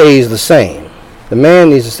 and it stays the same. The man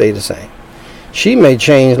needs to stay the same. She may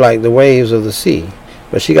change like the waves of the sea,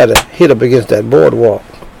 but she got to hit up against that boardwalk,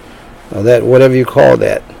 or that whatever you call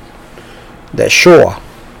that shore.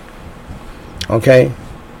 Okay?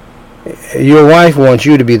 Your wife wants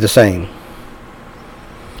you to be the same.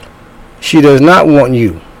 She does not want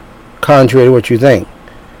you, contrary to what you think,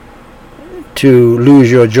 to lose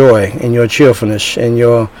your joy and your cheerfulness and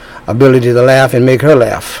your ability to laugh and make her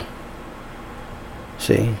laugh.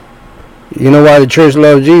 See? You know why the church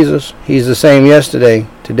loves Jesus? He's the same yesterday,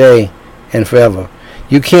 today, and forever.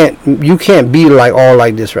 You can't be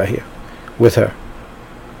like this right here with her.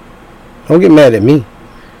 Don't get mad at me.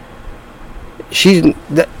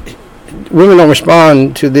 women don't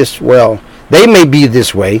respond to this well. They may be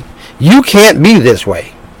this way. You can't be this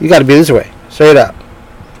way. You got to be this way. Straight up.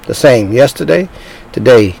 The same yesterday,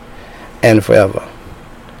 today, and forever.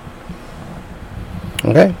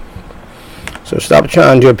 Okay? So stop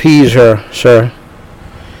trying to appease her, sir.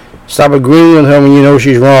 Stop agreeing with her when you know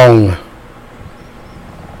she's wrong.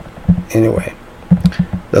 Anyway,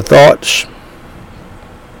 the thoughts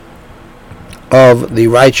of the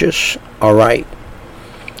righteous are right,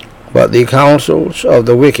 but the counsels of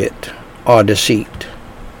the wicked are deceit.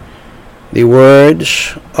 The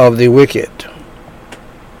words of the wicked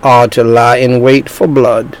are to lie in wait for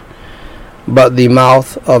blood, but the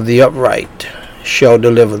mouth of the upright shall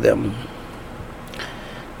deliver them.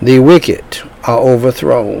 The wicked are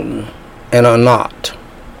overthrown and are not,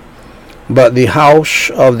 but the house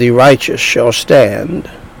of the righteous shall stand.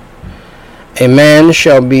 A man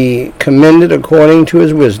shall be commended according to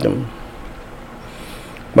his wisdom,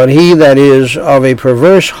 but he that is of a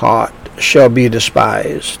perverse heart shall be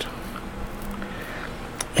despised.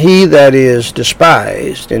 He that is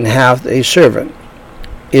despised and hath a servant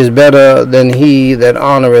is better than he that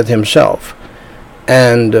honoureth himself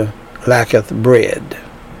and lacketh bread.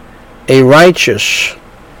 A righteous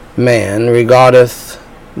man regardeth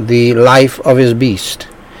the life of his beast,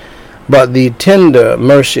 but the tender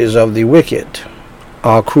mercies of the wicked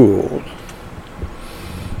are cruel.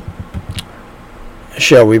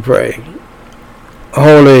 Shall we pray?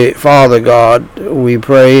 Holy Father God, we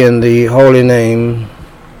pray in the holy name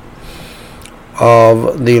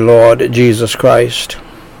of the Lord Jesus Christ.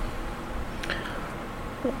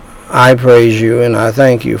 I praise you and I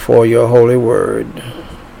thank you for your holy word.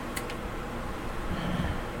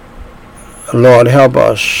 Lord, help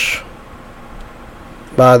us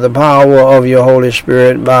by the power of your Holy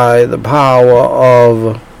Spirit, by the power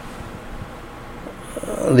of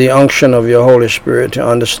the unction of your Holy Spirit, to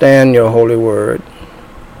understand your holy word,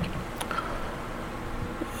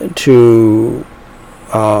 to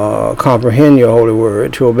comprehend your holy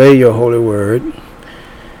word, to obey your holy word,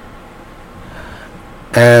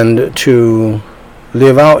 and to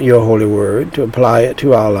live out your holy word, to apply it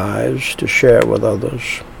to our lives, to share it with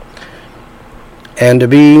others, and to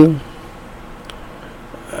be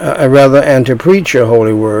and to preach your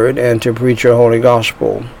holy word and to preach your holy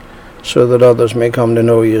gospel, so that others may come to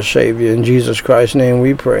know you as Savior. In Jesus Christ's name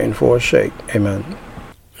we pray and for his sake. Amen.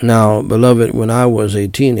 Now, beloved, when I was a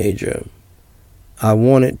teenager, I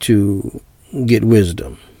wanted to get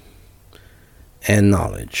wisdom and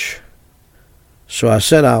knowledge. So I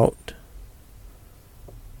set out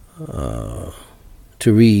to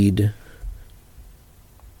read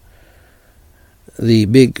the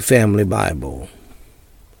Big Family Bible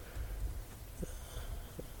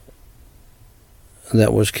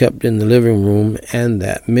that was kept in the living room and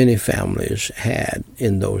that many families had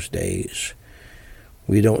in those days.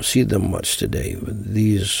 We don't see them much today, but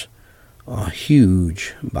these are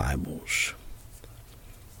huge Bibles.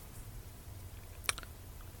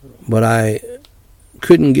 But I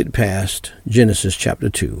couldn't get past Genesis chapter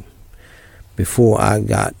 2 before I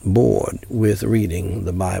got bored with reading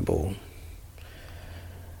the Bible.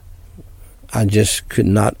 I just could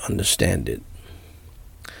not understand it.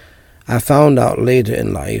 I found out later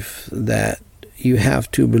in life that you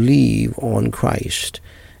have to believe on Christ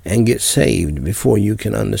and get saved before you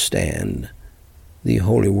can understand the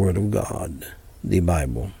Holy Word of God, the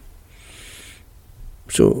Bible.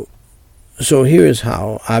 So here is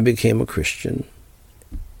how I became a Christian,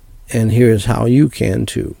 and here is how you can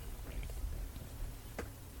too.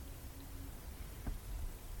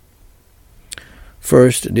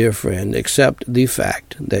 First, dear friend, accept the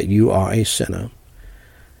fact that you are a sinner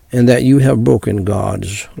and that you have broken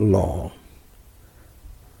God's law,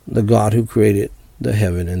 the God who created the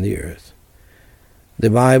heaven and the earth. The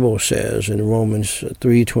Bible says in Romans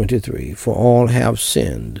 3:23, "For all have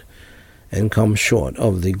sinned and come short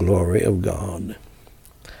of the glory of God."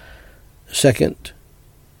 Second,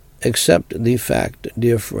 accept the fact,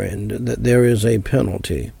 dear friend, that there is a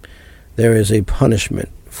penalty, there is a punishment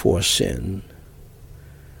for sin.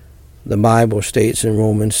 The Bible states in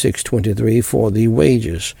Romans 6:23, "For the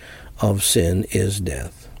wages of sin is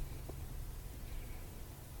death."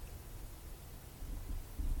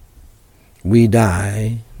 We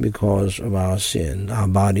die because of our sin. Our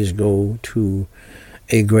bodies go to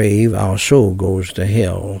a grave. Our soul goes to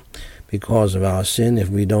hell because of our sin if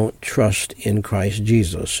we don't trust in Christ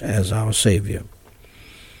Jesus as our Savior.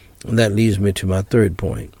 And that leads me to my third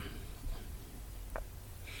point.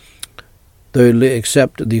 Thirdly,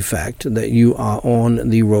 accept the fact that you are on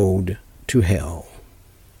the road to hell.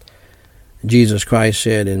 Jesus Christ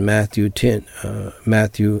said in Matthew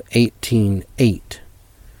 18:8,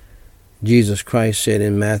 Jesus Christ said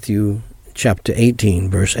in Matthew chapter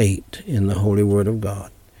 18, verse 8, in the Holy Word of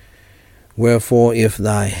God, "Wherefore, if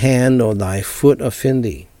thy hand or thy foot offend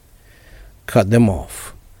thee, cut them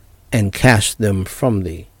off, and cast them from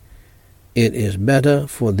thee. It is better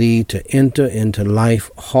for thee to enter into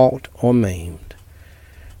life halt or maimed,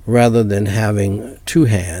 rather than having 2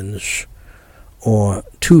 hands or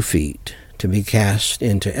 2 feet to be cast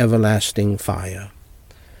into everlasting fire."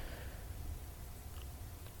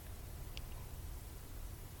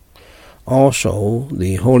 Also,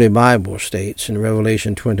 the Holy Bible states in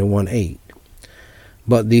Revelation 21:8,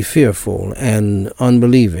 "But the fearful and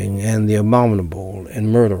unbelieving and the abominable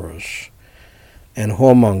and murderers and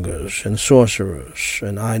whoremongers and sorcerers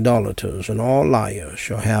and idolaters and all liars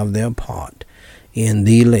shall have their part in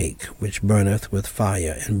the lake which burneth with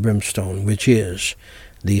fire and brimstone, which is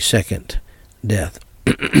the second death."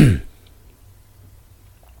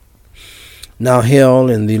 Now, hell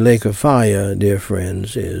and the lake of fire, dear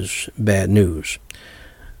friends, is bad news.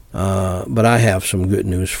 But I have some good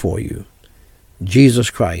news for you.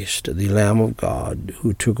 Jesus Christ, the Lamb of God,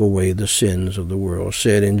 who took away the sins of the world,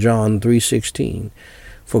 said in John 3:16,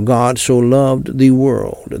 "For God so loved the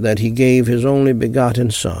world that he gave his only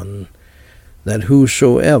begotten Son, that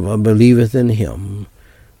whosoever believeth in him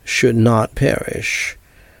should not perish,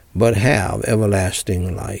 but have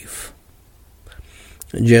everlasting life."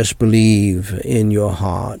 Just believe in your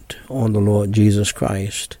heart on the Lord Jesus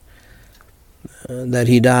Christ, that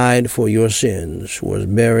he died for your sins, was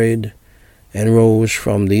buried, and rose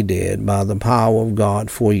from the dead by the power of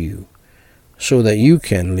God for you, so that you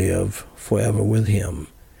can live forever with him.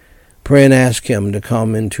 Pray and ask him to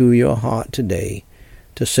come into your heart today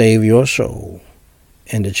to save your soul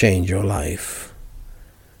and to change your life,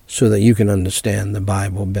 so that you can understand the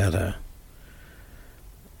Bible better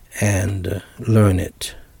and learn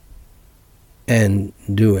it and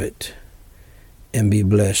do it and be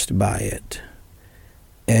blessed by it.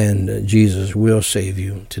 And Jesus will save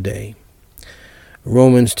you today.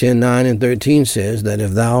 Romans 10:9 and 13 says that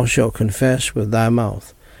if thou shalt confess with thy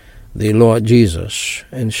mouth the Lord Jesus,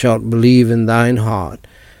 and shalt believe in thine heart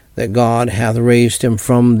that God hath raised him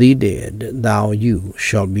from the dead, you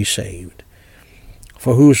shalt be saved.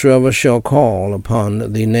 For whosoever shall call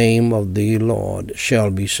upon the name of the Lord shall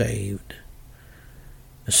be saved.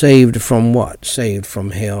 Saved from what? Saved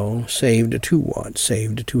from hell. Saved to what?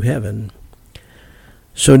 Saved to heaven.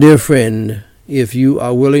 So, dear friend, if you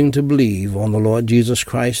are willing to believe on the Lord Jesus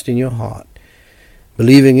Christ in your heart,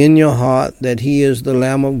 believing in your heart that he is the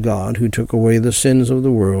Lamb of God who took away the sins of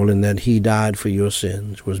the world, and that he died for your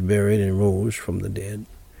sins, was buried, and rose from the dead,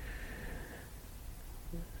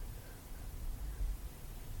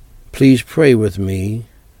 please pray with me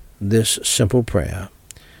this simple prayer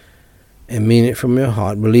and mean it from your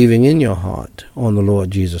heart, believing in your heart on the Lord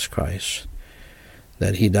Jesus Christ,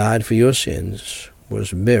 that he died for your sins,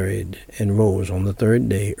 was buried, and rose on the 3rd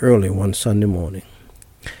day, early one Sunday morning.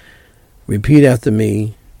 Repeat after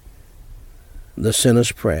me the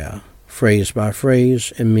sinner's prayer, phrase by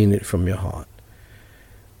phrase, and mean it from your heart.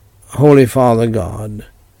 Holy Father God,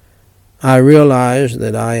 I realize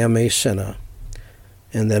that I am a sinner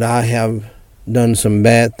and that I have done some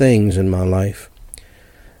bad things in my life.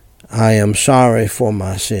 I am sorry for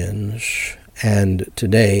my sins, and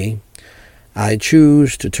today I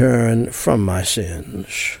choose to turn from my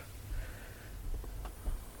sins.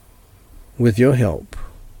 With your help,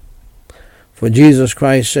 for Jesus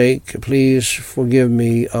Christ's sake, please forgive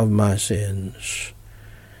me of my sins.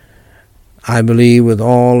 I believe with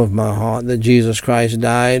all of my heart that Jesus Christ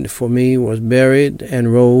died for me, was buried,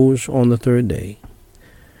 and rose on the 3rd day.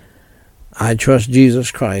 I trust Jesus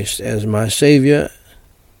Christ as my Savior,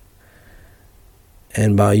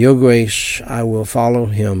 and by your grace I will follow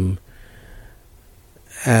him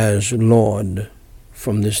as Lord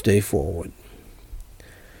from this day forward.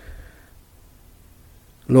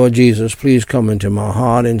 Lord Jesus, please come into my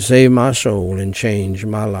heart and save my soul and change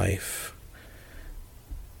my life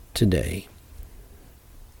today.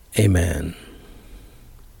 Amen.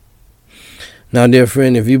 Now, dear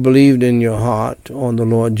friend, if you believed in your heart on the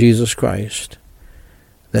Lord Jesus Christ,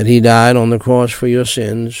 that he died on the cross for your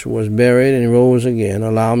sins, was buried, and rose again,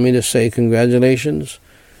 allow me to say congratulations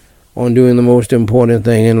on doing the most important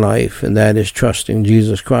thing in life, and that is trusting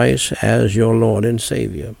Jesus Christ as your Lord and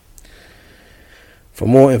Savior. For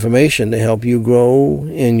more information to help you grow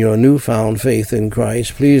in your newfound faith in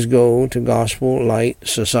Christ, please go to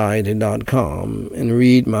GospelLightSociety.com and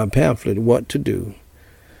read my pamphlet, What to Do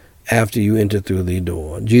After You Enter Through the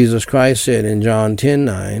Door. Jesus Christ said in John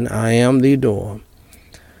 10:9, I am the door.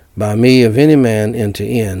 By me, if any man enter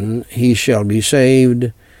in, he shall be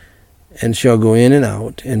saved, and shall go in and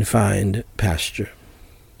out and find pasture.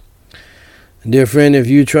 Dear friend, if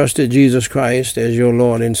you trusted Jesus Christ as your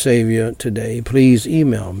Lord and Savior today, please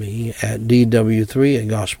email me at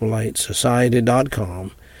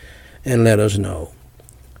dw3@gospellightsociety.com and let us know.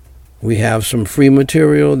 We have some free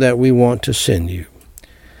material that we want to send you.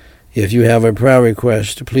 If you have a prayer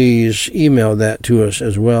request, please email that to us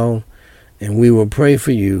as well, and we will pray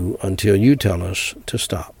for you until you tell us to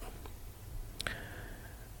stop.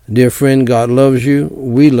 Dear friend, God loves you,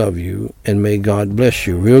 we love you, and may God bless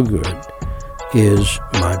you real good is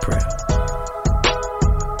my prayer.